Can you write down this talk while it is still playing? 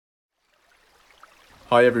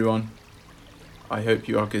Hi everyone, I hope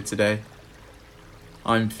you are good today.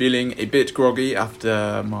 I'm feeling a bit groggy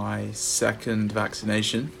after my second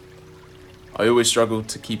vaccination. I always struggle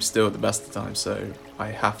to keep still at the best of times, so I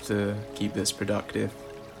have to keep this productive.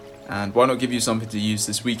 And why not give you something to use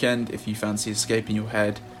this weekend if you fancy escaping your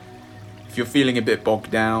head, if you're feeling a bit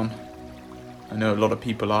bogged down. I know a lot of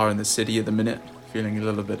people are in the city at the minute, feeling a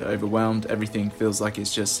little bit overwhelmed. Everything feels like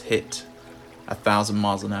it's just hit 1,000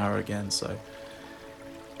 miles an hour again, so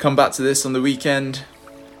come back to this on the weekend,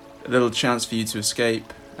 a little chance for you to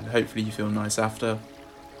escape, and hopefully you feel nice after.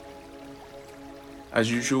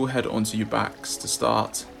 As usual, head onto your backs to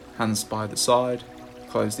start, hands by the side,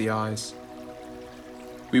 close the eyes.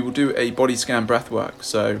 We will do a body scan breathwork,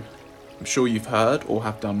 so I'm sure you've heard or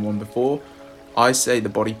have done one before. I say the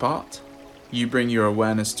body part, you bring your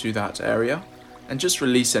awareness to that area, and just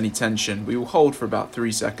release any tension. We will hold for about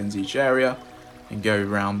 3 seconds each area, and go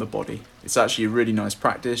around the body. It's actually a really nice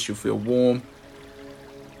practice. You'll feel warm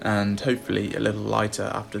and hopefully a little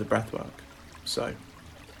lighter after the breath work. So,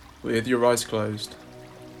 with your eyes closed,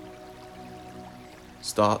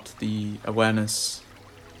 start the awareness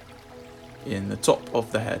in the top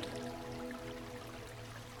of the head,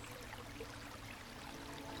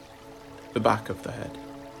 the back of the head,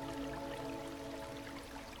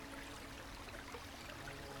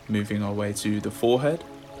 moving our way to the forehead,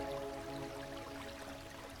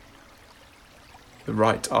 the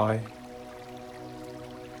right eye,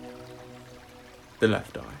 the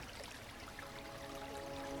left eye,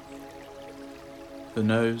 the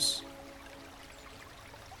nose,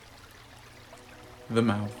 the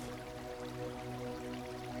mouth,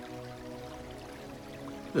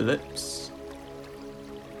 the lips,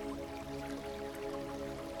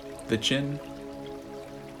 the chin,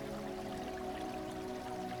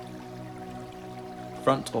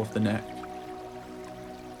 front of the neck,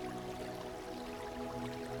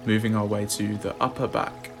 moving our way to the upper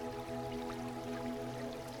back,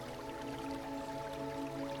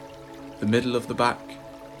 the middle of the back,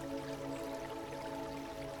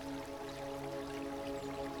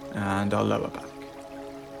 and our lower back.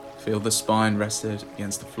 Feel the spine rested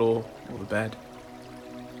against the floor or the bed.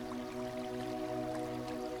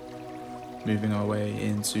 Moving our way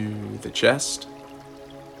into the chest,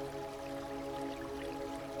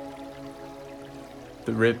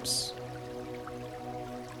 the ribs,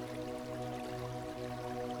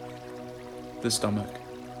 the stomach,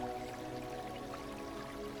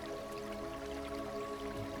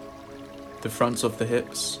 the fronts of the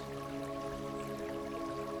hips,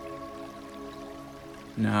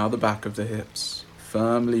 now the back of the hips,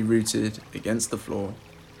 firmly rooted against the floor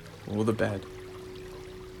or the bed,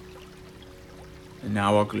 and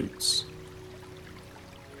now our glutes.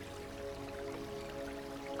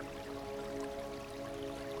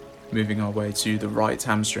 Moving our way to the right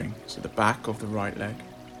hamstring, so the back of the right leg,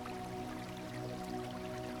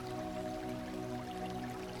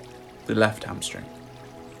 the left hamstring,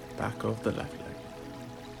 back of the left leg,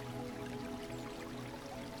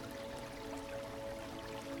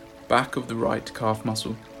 back of the right calf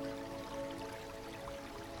muscle,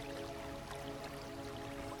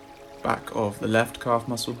 back of the left calf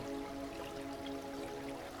muscle,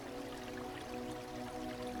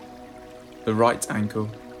 the right ankle,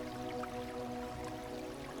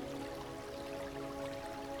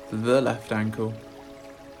 the left ankle,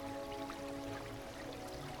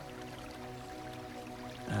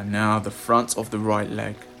 and now the front of the right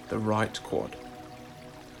leg, the right quad,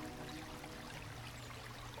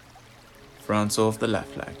 front of the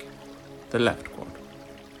left leg, the left quad,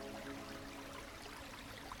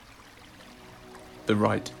 the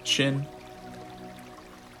right shin,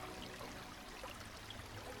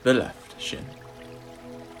 the left shin,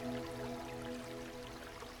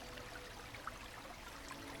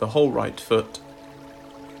 the whole right foot,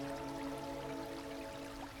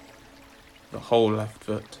 the whole left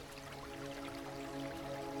foot,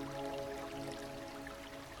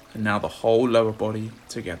 and now the whole lower body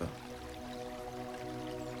together.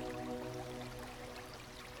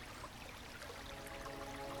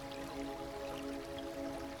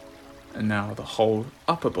 And now the whole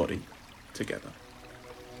upper body together.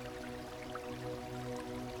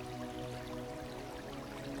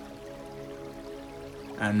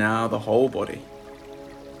 And now the whole body.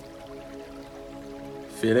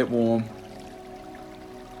 Feel it warm,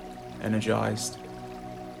 energized,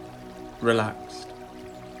 relaxed.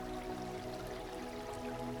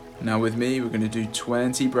 Now with me, we're going to do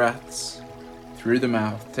 20 breaths through the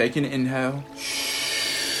mouth. Take an inhale.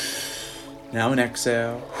 Now an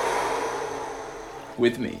exhale.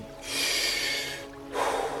 With me.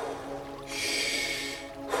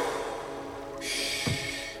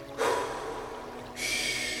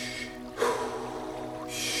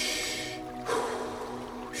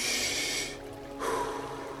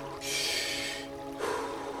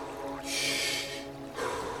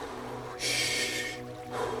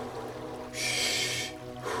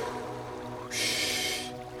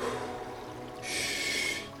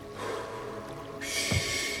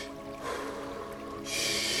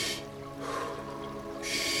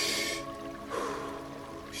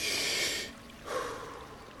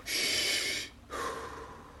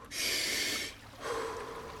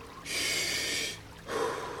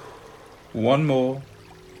 One more.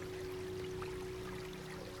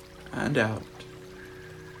 And out.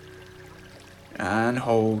 And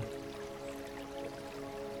hold.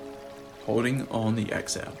 Holding on the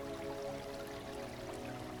exhale.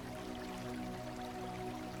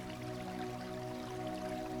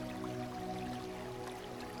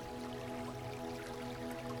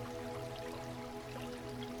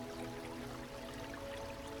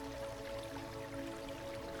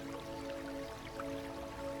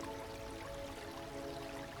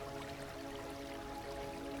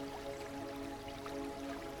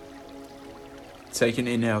 Take an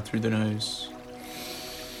inhale through the nose.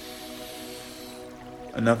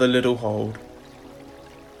 Another little hold.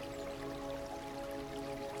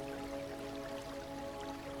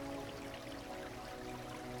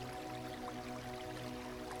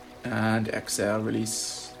 And exhale,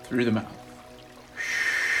 release through the mouth.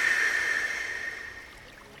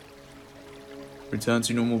 Return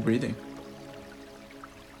to normal breathing.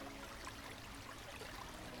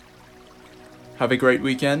 Have a great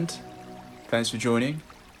weekend. Thanks for joining,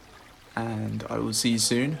 and I will see you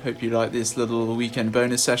soon. Hope you like this little weekend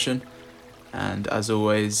bonus session, and as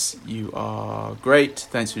always, you are great.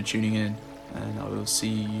 Thanks for tuning in, and I will see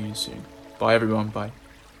you soon. Bye everyone, bye.